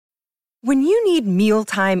When you need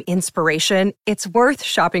mealtime inspiration, it's worth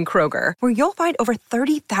shopping Kroger, where you'll find over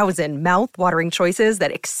 30,000 mouth-watering choices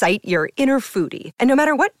that excite your inner foodie. And no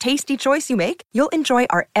matter what tasty choice you make, you'll enjoy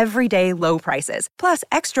our everyday low prices, plus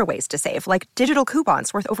extra ways to save, like digital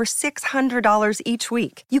coupons worth over $600 each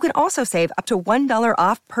week. You can also save up to $1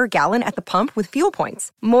 off per gallon at the pump with fuel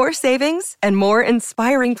points. More savings and more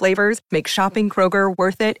inspiring flavors make shopping Kroger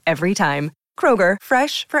worth it every time. Kroger,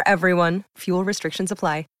 fresh for everyone. Fuel restrictions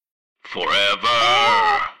apply. Forever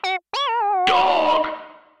Dog.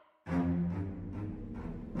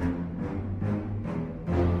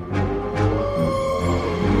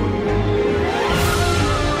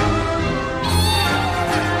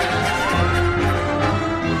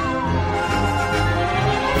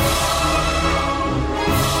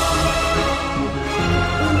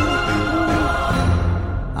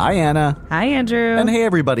 Hi, Anna. Hi, Andrew. And hey,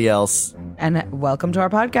 everybody else. And welcome to our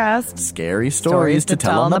podcast. Scary Stories to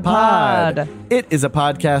Tell on the Pod. It is a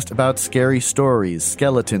podcast about scary stories,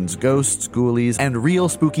 skeletons, ghosts, ghoulies, and real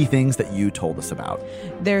spooky things that you told us about.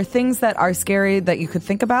 They're things that are scary that you could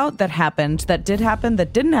think about, that happened, that did happen,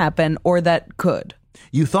 that didn't happen, or that could.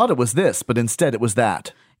 You thought it was this, but instead it was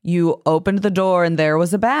that. You opened the door and there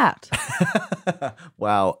was a bat.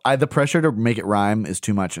 Wow. The pressure to make it rhyme is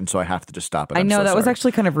too much, and so I have to just stop it. I know, that was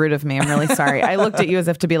actually kind of rude of me. I'm really sorry. I looked at you as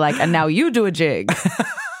if to be like, and now you do a jig.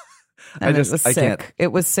 And it was sick. Can't.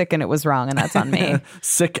 It was sick and it was wrong, and that's on me.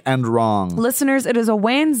 Sick and wrong. Listeners, it is a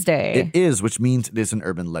Wednesday. It is, which means it is an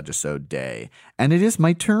Urban Legisode day. And it is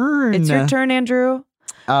my turn. It's your turn, Andrew.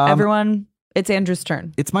 Everyone, it's Andrew's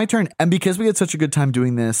turn. It's my turn. And because we had such a good time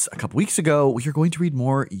doing this a couple weeks ago, we are going to read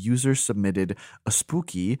more user-submitted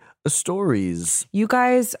spooky stories. You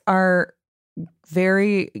guys are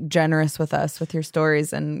very generous with us with your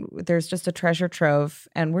stories, and there's just a treasure trove,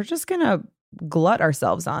 and we're just going to glut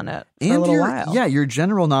ourselves on it for a little while. Yeah, your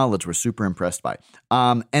general knowledge we're super impressed by.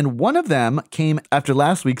 And one of them came after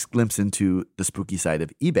last week's glimpse into the spooky side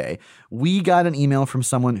of eBay. We got an email from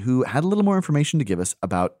someone who had a little more information to give us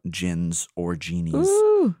about jinns or genies.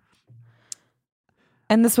 Ooh.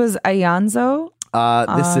 And this was Ayanzo?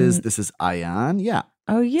 This is Ayan. Yeah.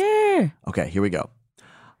 Oh, yeah. Okay, here we go.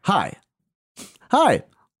 Hi.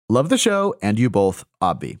 Love the show and you both,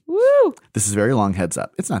 Obby. Woo! This is very long, heads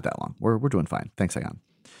up. It's not that long. We're doing fine. Thanks,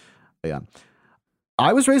 Ayan.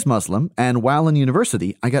 I was raised Muslim, and while in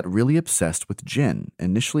university, I got really obsessed with jinn,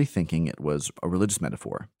 initially thinking it was a religious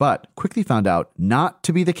metaphor, but quickly found out not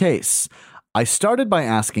to be the case. I started by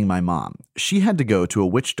asking my mom. She had to go to a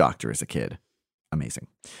witch doctor as a kid. Amazing.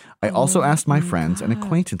 I also asked my friends and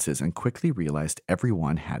acquaintances and quickly realized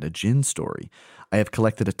everyone had a jinn story. I have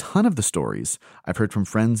collected a ton of the stories. I've heard from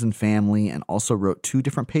friends and family and also wrote 2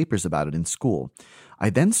 different papers about it in school. I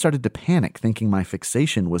then started to panic, thinking my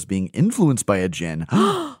fixation was being influenced by a jinn.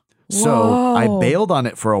 So I bailed on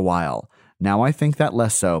it for a while. Now I think that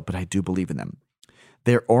less so, but I do believe in them.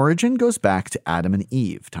 Their origin goes back to Adam and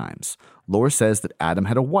Eve times. Lore says that Adam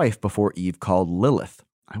had a wife before Eve called Lilith.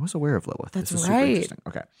 I was aware of Lilith. That's this is right. Super interesting.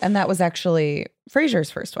 Okay. And that was actually Fraser's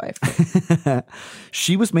first wife.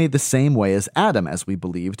 She was made the same way as Adam, as we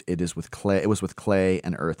believed it was with clay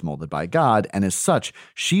and earth molded by God, and as such,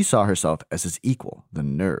 she saw herself as his equal, the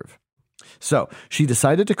nerve. So she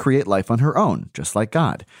decided to create life on her own, just like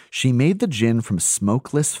God. She made the jinn from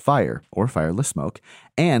smokeless fire, or fireless smoke,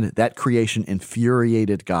 and that creation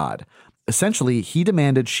infuriated God. Essentially, he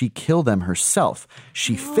demanded she kill them herself.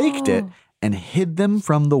 She faked it and hid them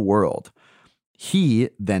from the world. He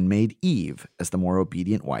then made Eve as the more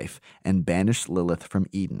obedient wife and banished Lilith from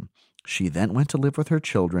Eden. She then went to live with her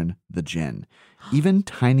children, the jinn. Even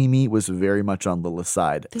Tiny Me was very much on Lilith's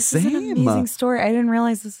side. This is an amazing story. I didn't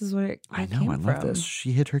realize this is what it I know, came I love from. this.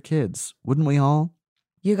 She hid her kids. Wouldn't we all?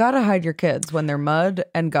 You gotta hide your kids when they're mud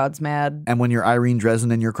and God's mad. And when you're Irene Dresden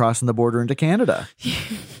and you're crossing the border into Canada.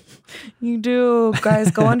 You do. Guys,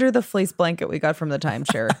 go under the fleece blanket we got from the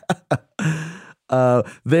timeshare.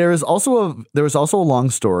 There was also a long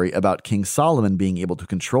story about King Solomon being able to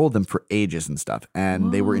control them for ages and stuff.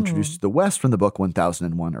 And they were introduced to the West from the book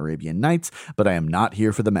 1001 Arabian Nights, but I am not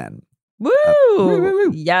here for the men. Woo!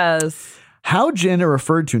 Woo! Yes. How jinn are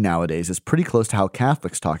referred to nowadays is pretty close to how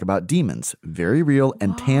Catholics talk about demons, very real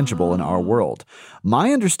and tangible in our world.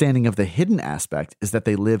 My understanding of the hidden aspect is that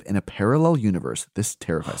they live in a parallel universe. This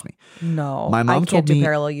terrifies me. No, my mom I can't told me do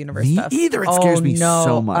parallel universe me stuff. either. It scares me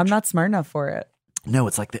so much. I'm not smart enough for it. No,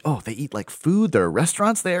 it's like they eat like food. There are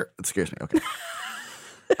restaurants there. It scares me. Okay.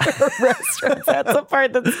 Restaurants. That's the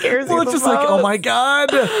part that scares you. Well, it's just like, oh my God.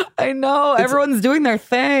 I know. Everyone's doing their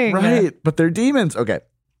thing. Right. But they're demons. Okay.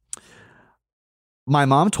 My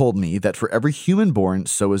mom told me that for every human born,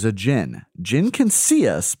 so is a jinn. Jinn can see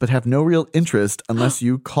us, but have no real interest unless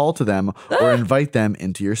you call to them or invite them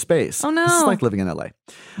into your space. Oh, no. This is like living in LA.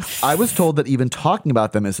 I was told that even talking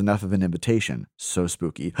about them is enough of an invitation. So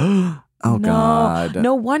spooky. Oh, God.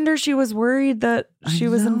 No wonder she was worried that she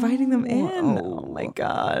was inviting them in. Oh. Oh my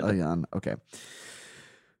God. Ayan, okay.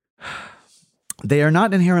 They are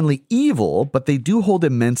not inherently evil, but they do hold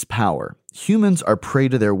immense power. Humans are prey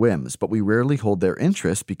to their whims, but we rarely hold their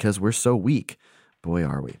interest because we're so weak. Boy,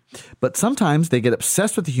 are we. But sometimes they get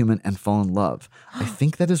obsessed with the human and fall in love. I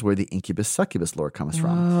think that is where the incubus succubus lore comes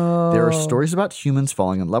from. There are stories about humans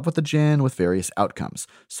falling in love with the jinn with various outcomes.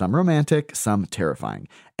 Some romantic, some terrifying.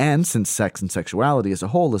 And since sex and sexuality as a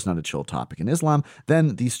whole is not a chill topic in Islam,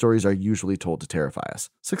 then these stories are usually told to terrify us.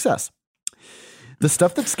 Success. The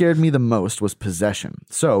stuff that scared me the most was possession.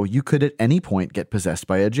 So you could at any point get possessed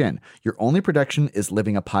by a jinn. Your only protection is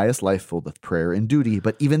living a pious life filled with prayer and duty,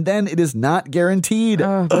 but even then it is not guaranteed.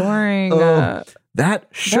 Oh, boring. That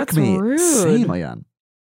shook That's me. rude. Same, Ayan.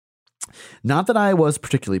 Not that I was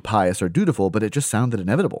particularly pious or dutiful, but it just sounded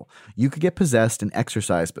inevitable. You could get possessed and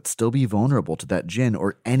exorcised, but still be vulnerable to that jinn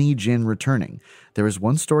or any jinn returning. There is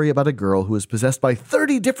one story about a girl who was possessed by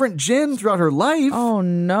 30 different jinn throughout her life. Oh,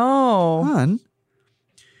 no. Fun.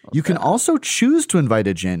 You can also choose to invite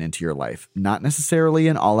a jinn into your life, not necessarily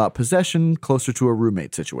an all-out possession, closer to a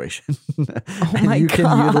roommate situation. And my you can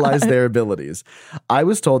God. utilize their abilities. I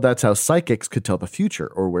was told that's how psychics could tell the future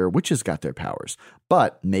or where witches got their powers.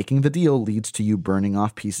 But making the deal leads to you burning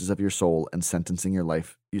off pieces of your soul and sentencing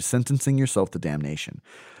yourself to damnation.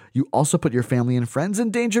 You also put your family and friends in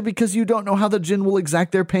danger because you don't know how the jinn will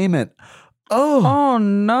exact their payment. Oh,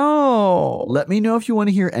 no. Let me know if you want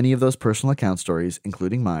to hear any of those personal account stories,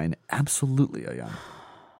 including mine. Absolutely, Ayan.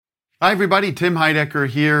 Hi, everybody. Tim Heidecker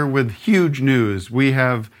here with huge news. We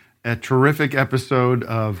have a terrific episode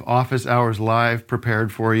of Office Hours Live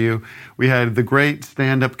prepared for you. We had the great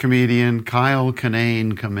stand-up comedian Kyle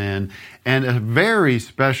Kinane come in, and a very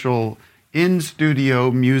special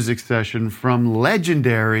in-studio music session from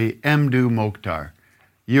legendary Mdu Mokhtar.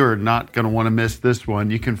 You're not going to want to miss this one.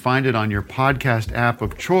 You can find it on your podcast app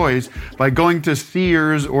of choice by going to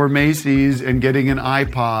Sears or Macy's and getting an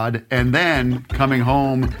iPod and then coming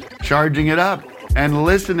home, charging it up, and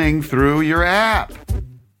listening through your app.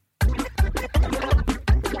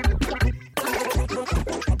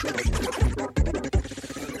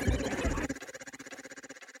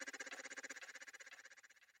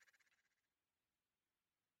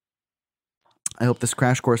 I hope this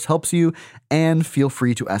crash course helps you, and feel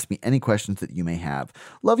free to ask me any questions that you may have.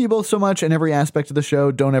 Love you both so much, and every aspect of the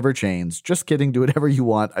show, don't ever change. Just kidding, do whatever you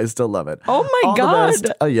want. I still love it. Oh my All God. the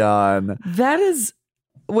best, Ayan. That is...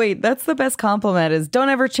 Wait, that's the best compliment is don't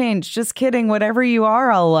ever change. Just kidding. Whatever you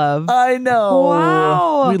are, I'll love. I know.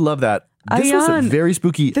 Wow. We love that. This was Ayan, very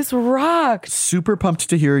spooky. This rocked. Super pumped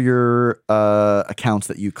to hear your accounts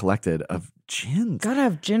that you collected of jinns. Gotta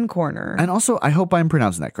have Jinn Corner. And also, I hope I'm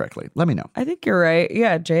pronouncing that correctly. Let me know. I think you're right.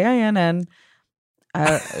 Yeah, Jinn.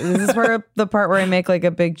 This is where the part where I make like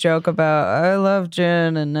a big joke about I love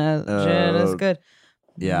gin and gin is good.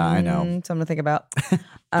 Yeah, I know. Something to think about.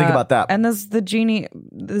 Think about that. And this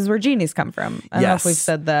is where genies come from. I don't know if we've Yes.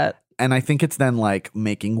 said that. And I think it's then like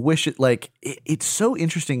making wishes. Like it's so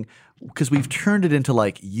interesting because we've turned it into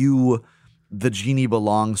like the genie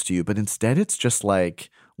belongs to you, but instead it's just like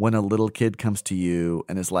when a little kid comes to you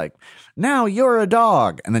and is like, now you're a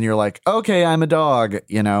dog. And then you're like, okay, I'm a dog.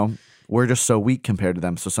 You know, we're just so weak compared to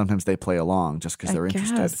them. So sometimes they play along just because they're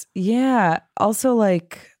interested. Yeah. Also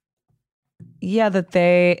like, yeah, that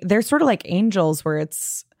they're sort of like angels where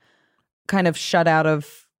it's kind of shut out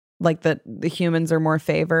of like the humans are more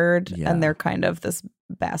favored and they're kind of this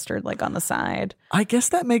bastard like on the side. I guess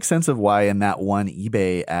that makes sense of why in that one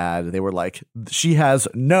eBay ad, they were like, she has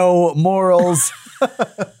no morals.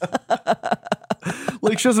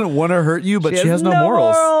 Like she doesn't want to hurt you, but she has no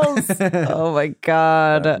morals. Oh my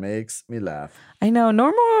God. That makes me laugh. I know.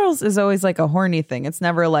 No morals is always like a horny thing. It's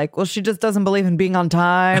never like, well, she just doesn't believe in being on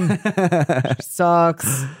time. She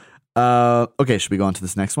sucks. Okay, should we go on to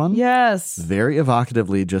this next one? Yes. Very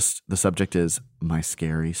evocatively, just the subject is my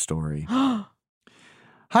scary story.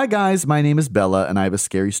 Hi guys, my name is Bella and I have a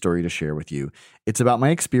scary story to share with you. It's about my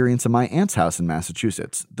experience in my aunt's house in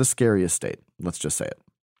Massachusetts, the scariest state. Let's just say it.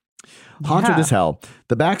 Haunted as hell.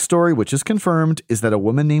 The backstory, which is confirmed, is that a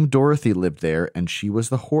woman named Dorothy lived there and she was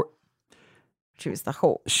the She was the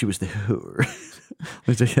whore. She was the whore. Let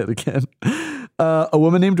me take that again. A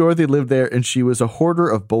woman named Dorothy lived there and she was a hoarder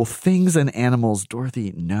of both things and animals.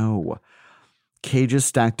 Dorothy, no. Cages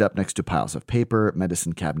stacked up next to piles of paper,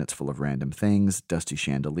 medicine cabinets full of random things, dusty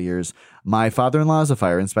chandeliers. My father-in-law is a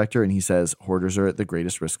fire inspector, and he says hoarders are at the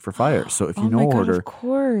greatest risk for fire. So if you know a hoarder, of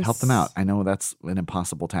course. help them out. I know that's an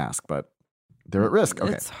impossible task, but they're at risk.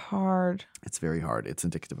 Okay. It's hard. It's very hard. It's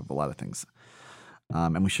indicative of a lot of things.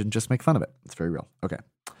 And we shouldn't just make fun of it. It's very real. Okay.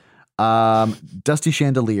 Dusty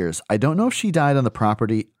chandeliers. I don't know if she died on the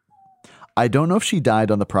property.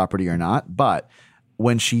 Or not, but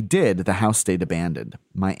when she did, the house stayed abandoned.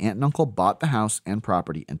 My aunt and uncle bought the house and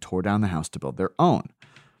property and tore down the house to build their own.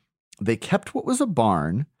 They kept what was a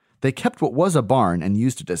barn and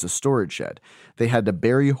used it as a storage shed. They had to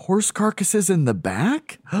bury horse carcasses in the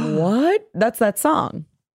back? What? That's that song.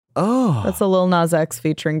 Oh. That's a Lil Nas X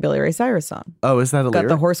featuring Billy Ray Cyrus song. Oh, is that a lyric?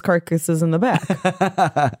 Got the horse carcasses in the back.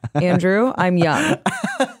 Andrew, I'm young.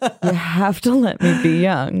 You have to let me be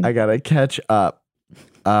young. I gotta catch up.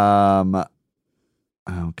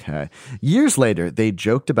 Okay. Years later, they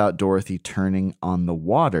joked about Dorothy turning on the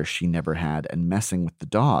water she never had and messing with the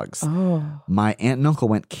dogs. Oh. My aunt and uncle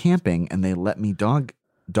went camping and they let me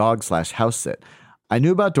dog/house sit. I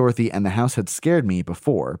knew about Dorothy and the house had scared me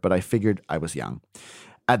before, but I figured I was young.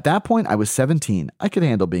 At that point, I was 17. I could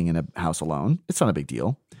handle being in a house alone. It's not a big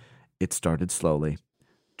deal. It started slowly.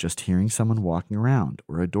 Just hearing someone walking around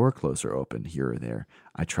or a door close or open here or there.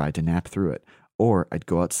 I tried to nap through it. Or I'd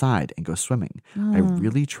go outside and go swimming. I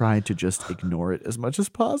really tried to just ignore it as much as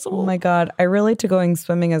possible. Oh my God. I relate to going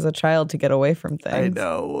swimming as a child to get away from things. I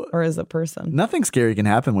know. Or as a person. Nothing scary can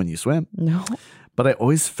happen when you swim. No. But I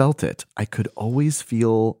always felt it. I could always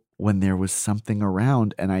feel when there was something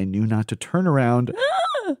around and I knew not to turn around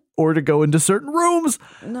or to go into certain rooms.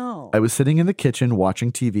 No. I was sitting in the kitchen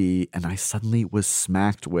watching TV and I suddenly was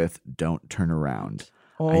smacked with "Don't turn around."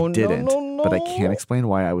 Oh, I didn't, no. but I can't explain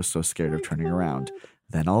why I was so scared of turning around.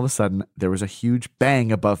 Then all of a sudden, there was a huge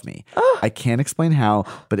bang above me. I can't explain how,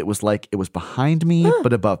 but it was like it was behind me,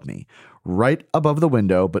 but above me. Right above the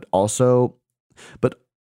window, but also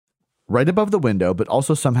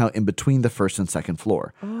somehow in between the first and second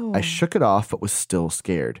floor. Oh. I shook it off, but was still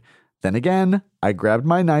scared. Then again, I grabbed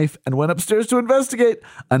my knife and went upstairs to investigate.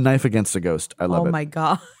 A knife against a ghost. I love it. Oh my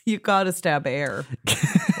God. You got to stab air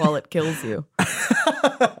while it kills you.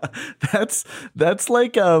 That's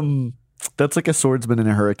like a swordsman in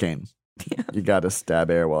a hurricane. Yeah. You got to stab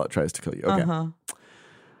air while it tries to kill you. Okay. Uh-huh.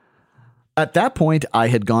 At that point, I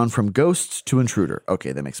had gone from ghost to intruder.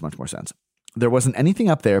 Okay, that makes much more sense. There wasn't anything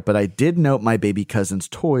up there, but I did note my baby cousin's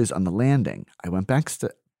toys on the landing. I went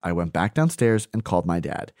back downstairs and called my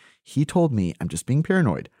dad. He told me I'm just being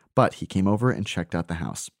paranoid, but he came over and checked out the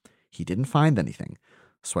house. He didn't find anything,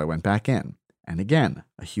 so I went back in. And again,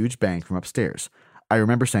 a huge bang from upstairs. I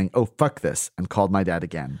remember saying, "Oh, fuck this," and called my dad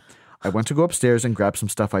again. I went to go upstairs and grab some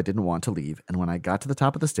stuff I didn't want to leave, and when I got to the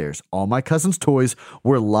top of the stairs, all my cousin's toys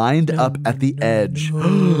were lined up at the edge.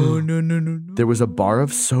 No. There was a bar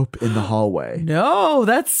of soap in the hallway. No,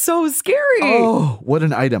 that's so scary. Oh, what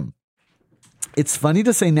an item. It's funny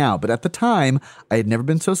to say now, but at the time, I had never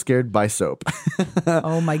been so scared by soap.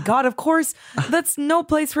 Oh my God, of course. That's no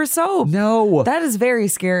place for soap. No. That is very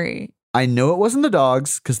scary. I know it wasn't the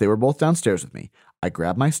dogs because they were both downstairs with me. I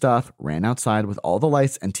grabbed my stuff, ran outside with all the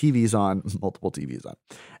lights and TVs on, multiple TVs on,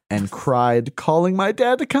 and cried, calling my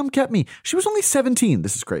dad to come get me. She was only 17.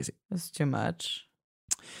 This is crazy. That's too much.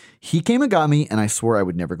 He came and got me, and I swore I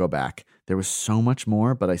would never go back. There was so much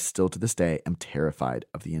more, but I still to this day am terrified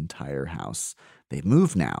of the entire house. They've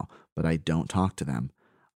moved now, but I don't talk to them.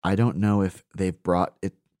 I don't know if they've brought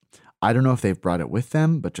it with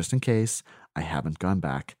them, but just in case, I haven't gone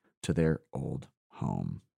back to their old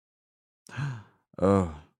home.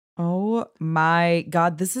 Oh my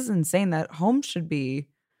God, this is insane. That home should be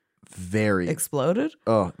very exploded.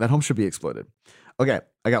 Oh, that home should be exploded. Okay,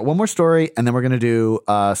 I got one more story, and then we're going to do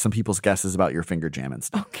some people's guesses about your finger jam and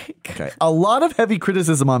stuff. Okay. A lot of heavy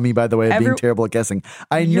criticism on me, by the way, of being terrible at guessing.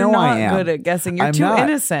 You're not I am. good at guessing. You're too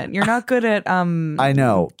innocent. You're not good at I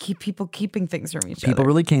know. People keeping things from each other. People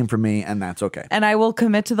really came from me, and that's okay. And I will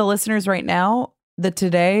commit to the listeners right now that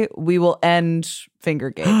today we will end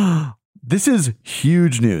Fingergate. This is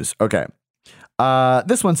huge news. Okay.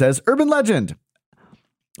 This one says, urban legend.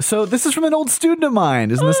 So this is from an old student of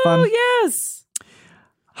mine. Isn't this fun? Oh, yes.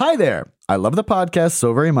 Hi there. I love the podcast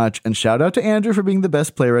so very much. And shout out to Andrew for being the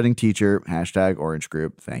best playwriting teacher. #Orange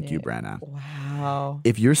Group. Thank you, Brenna. Wow.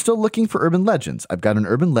 If you're still looking for urban legends, I've got an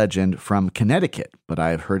urban legend from Connecticut, but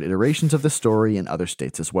I have heard iterations of the story in other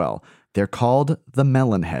states as well. They're called the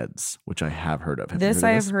Melonheads, which I have heard of. Have you heard of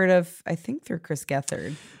I have heard of, I think, through Chris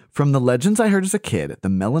Gethard. From the legends I heard as a kid, the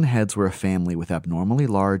Melonheads were a family with abnormally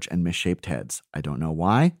large and misshaped heads. I don't know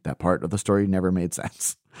why. That part of the story never made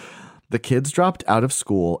sense. The kids dropped out of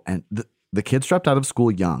school and the kids dropped out of school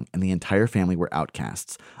young, and the entire family were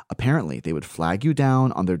outcasts. Apparently, they would flag you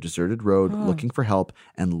down on their deserted road looking for help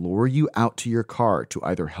and lure you out to your car to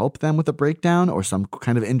either help them with a breakdown or some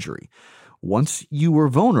kind of injury. Once you were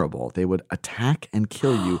vulnerable, they would attack and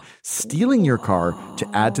kill you, stealing your car to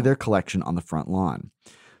add to their collection on the front lawn.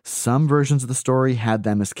 Some versions of the story had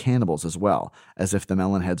them as cannibals as well, as if the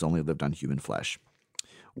Melonheads only lived on human flesh.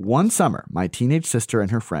 One summer, my teenage sister and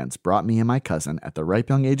her friends brought me and my cousin at the ripe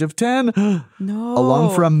young age of 10 No.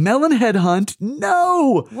 along for a Melonhead hunt.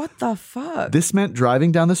 No! What the fuck? This meant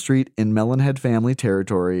driving down the street in Melonhead family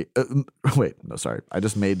territory. Wait, no, sorry. I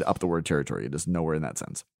just made up the word territory. It is nowhere in that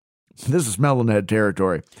sense. This is Melonhead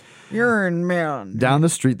territory. You're in Melon. Down the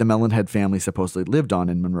street the Melonhead family supposedly lived on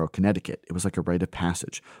in Monroe, Connecticut. It was like a rite of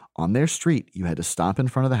passage. On their street, you had to stop in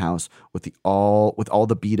front of the house with all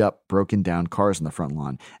the beat up, broken down cars on the front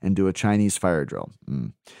lawn and do a Chinese fire drill.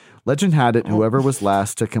 Legend had it whoever was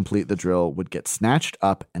last to complete the drill would get snatched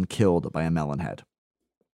up and killed by a Melonhead.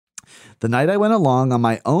 The night I went along on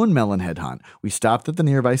my own Melonhead hunt, we stopped at the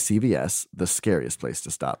nearby CVS, the scariest place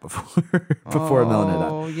to stop before a Melonhead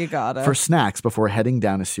hunt. Oh, you got it. For snacks before heading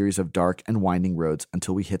down a series of dark and winding roads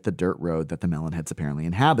until we hit the dirt road that the Melonheads apparently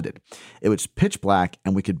inhabited. It was pitch black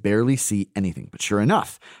and we could barely see anything, but sure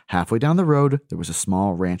enough, halfway down the road, there was a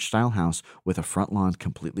small ranch-style house with a front lawn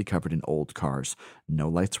completely covered in old cars. No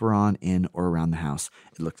lights were on in or around the house.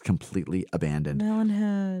 It looked completely abandoned.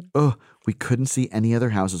 Melonhead. Oh, we couldn't see any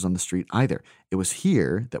other houses on the street either. It was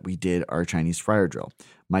here that we did our Chinese fire drill.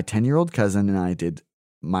 My 10-year-old cousin and I did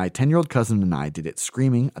it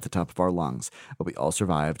screaming at the top of our lungs, but we all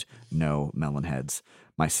survived. No Melonheads.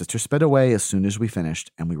 My sister sped away as soon as we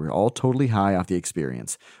finished, and we were all totally high off the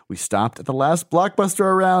experience. We stopped at the last Blockbuster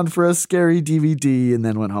around for a scary DVD and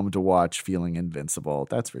then went home to watch, feeling invincible.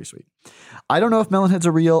 That's very sweet. I don't know if Melonheads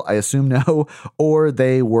are real. I assume no, or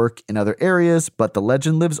they work in other areas, but the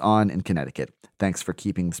legend lives on in Connecticut. Thanks for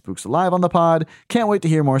keeping the spooks alive on the pod. Can't wait to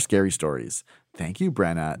hear more scary stories. Thank you,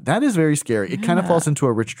 Brenna. That is very scary. It kind of falls into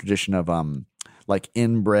a rich tradition of like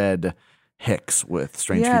inbred hicks with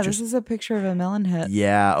strange features. This is a picture of a Melonhead.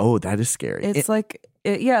 Yeah. Oh, that is scary. It's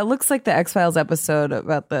it looks like the X-Files episode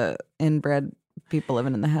about the inbred people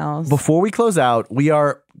living in the house. Before we close out, we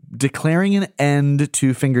are declaring an end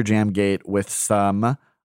to Finger Jam Gate with some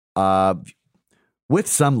listener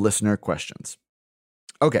questions.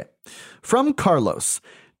 Okay. From Carlos.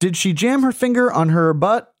 Did she jam her finger on her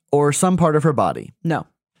butt or some part of her body? No.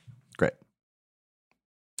 Great.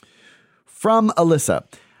 From Alyssa.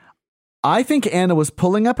 I think Anna was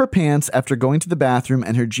pulling up her pants after going to the bathroom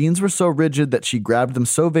and her jeans were so rigid that she grabbed them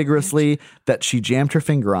so vigorously that she jammed her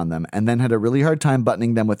finger on them and then had a really hard time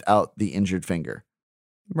buttoning them without the injured finger.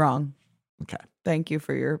 Wrong. Okay. Thank you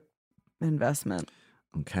for your investment.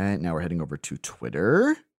 Okay. Now we're heading over to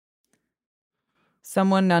Twitter.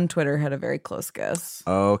 Someone on Twitter had a very close guess.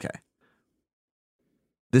 Okay.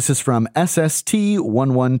 This is from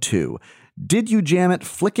SST112. Did you jam it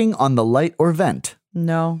flicking on the light or vent?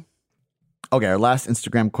 No. Okay, our last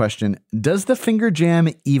Instagram question. Does the finger jam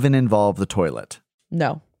even involve the toilet?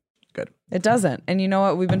 No. Good. It doesn't. And you know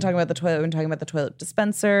what? We've been talking about the toilet. We've been talking about the toilet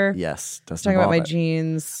dispenser. Yes. Talking about my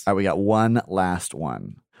jeans. All right, we got one last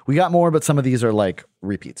one. We got more, but some of these are like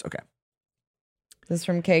repeats. Okay. This is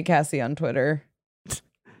from Kay Cassie on Twitter.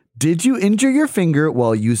 Did you injure your finger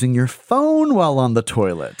while using your phone while on the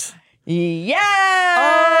toilet? Yes!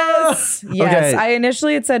 Yes. Okay. I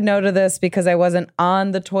initially had said no to this because I wasn't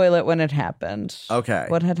on the toilet when it happened. Okay.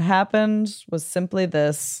 What had happened was simply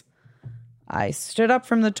this. I stood up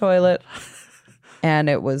from the toilet and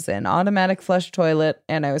it was an automatic flush toilet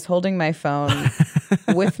and I was holding my phone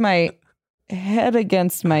with my head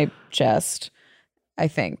against my chest, I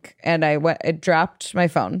think. And I dropped my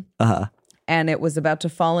phone. Uh-huh. And it was about to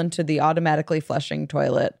fall into the automatically flushing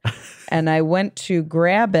toilet. And I went to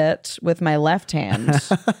grab it with my left hand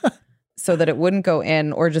so that it wouldn't go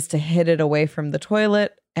in or just to hit it away from the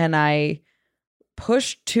toilet. And I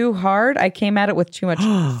pushed too hard. I came at it with too much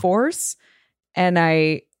force. And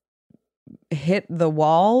I hit the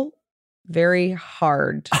wall very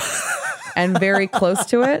hard and very close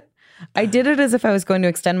to it. I did it as if I was going to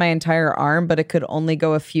extend my entire arm, but it could only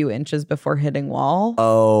go a few inches before hitting wall.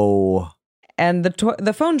 Oh. And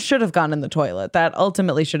the phone should have gone in the toilet. That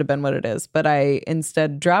ultimately should have been what it is. But I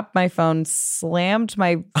instead dropped my phone, slammed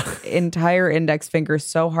my entire index finger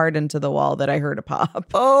so hard into the wall that I heard a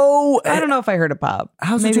pop. Oh. I don't know if I heard a pop.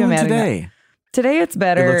 How's it doing today? Today it's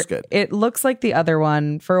better. It looks good. It looks like the other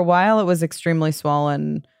one. For a while it was extremely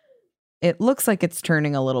swollen. It looks like it's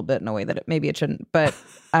turning a little bit in a way that maybe it shouldn't. But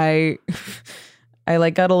I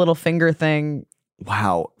like got a little finger thing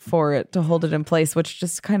Wow. for it to hold it in place, which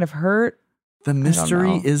just kind of hurt. The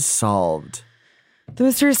mystery know. is solved. The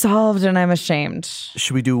mystery is solved, and I'm ashamed.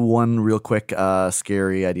 Should we do one real quick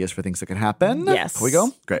scary ideas for things that could happen? Yes. Can we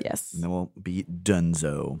go? Great. Yes. And then we'll be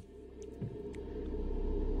donezo.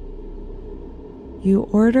 You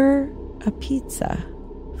order a pizza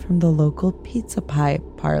from the local pizza pie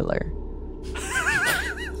parlor.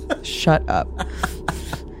 Shut up.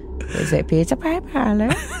 There's a pizza pie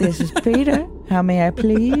parlor. This is Peter. How may I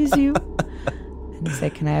please you? And you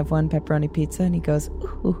say, can I have one pepperoni pizza? And he goes,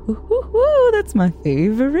 ooh, that's my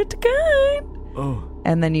favorite kind. Oh.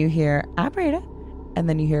 And then you hear, operator. And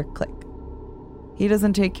then you hear click. He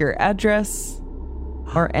doesn't take your address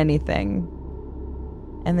or anything.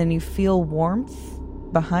 And then you feel warmth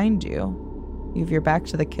behind you. You have your back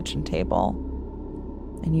to the kitchen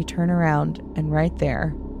table. And you turn around, and right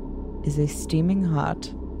there is a steaming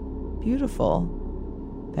hot, beautiful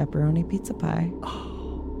pepperoni pizza pie.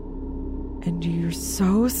 And you're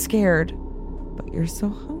so scared, but you're so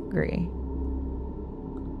hungry.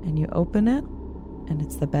 And you open it, and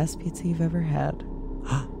it's the best pizza you've ever had.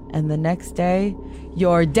 And the next day,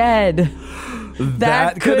 you're dead.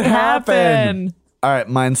 That could happen. All right,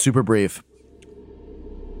 mine's super brief.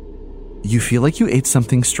 You feel like you ate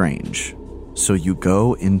something strange, so you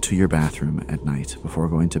go into your bathroom at night before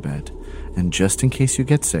going to bed, and just in case you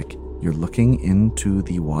get sick, you're looking into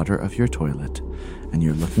the water of your toilet, and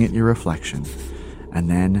you're looking at your reflection,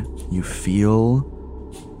 and then you feel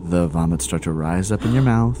the vomit start to rise up in your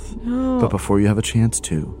mouth, but before you have a chance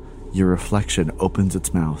to, your reflection opens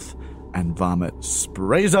its mouth, and vomit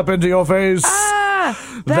sprays up into your face.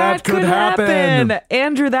 That could happen.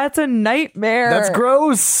 Andrew, that's a nightmare. That's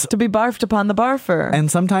gross. To be barfed upon the barfer.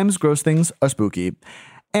 And sometimes gross things are spooky.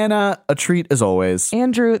 Anna, a treat as always.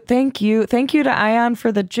 Andrew, thank you. Thank you to Ion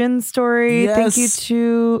for the gin story. Yes. Thank you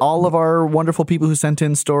to all of our wonderful people who sent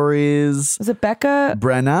in stories. Was it Becca?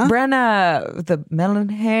 Brenna, the melon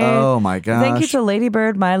head. Oh my gosh. Thank you to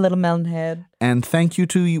Ladybird, my little melon head. And thank you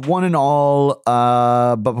to one and all.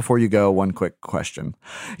 But before you go, one quick question.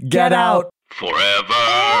 Get out.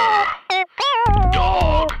 Forever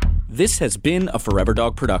Dog. This has been a Forever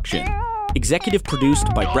Dog production. Executive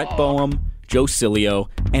produced by Brett Boehm, Joe Cilio,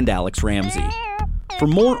 and Alex Ramsey. For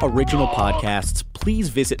more original podcasts, please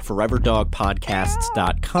visit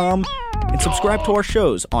foreverdogpodcasts.com and subscribe to our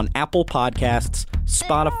shows on Apple Podcasts,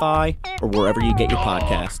 Spotify, or wherever you get your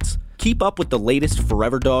podcasts. Keep up with the latest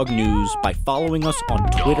Forever Dog news by following us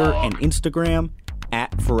on Twitter and Instagram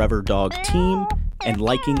 @ForeverDogTeam and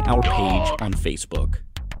liking our page on Facebook.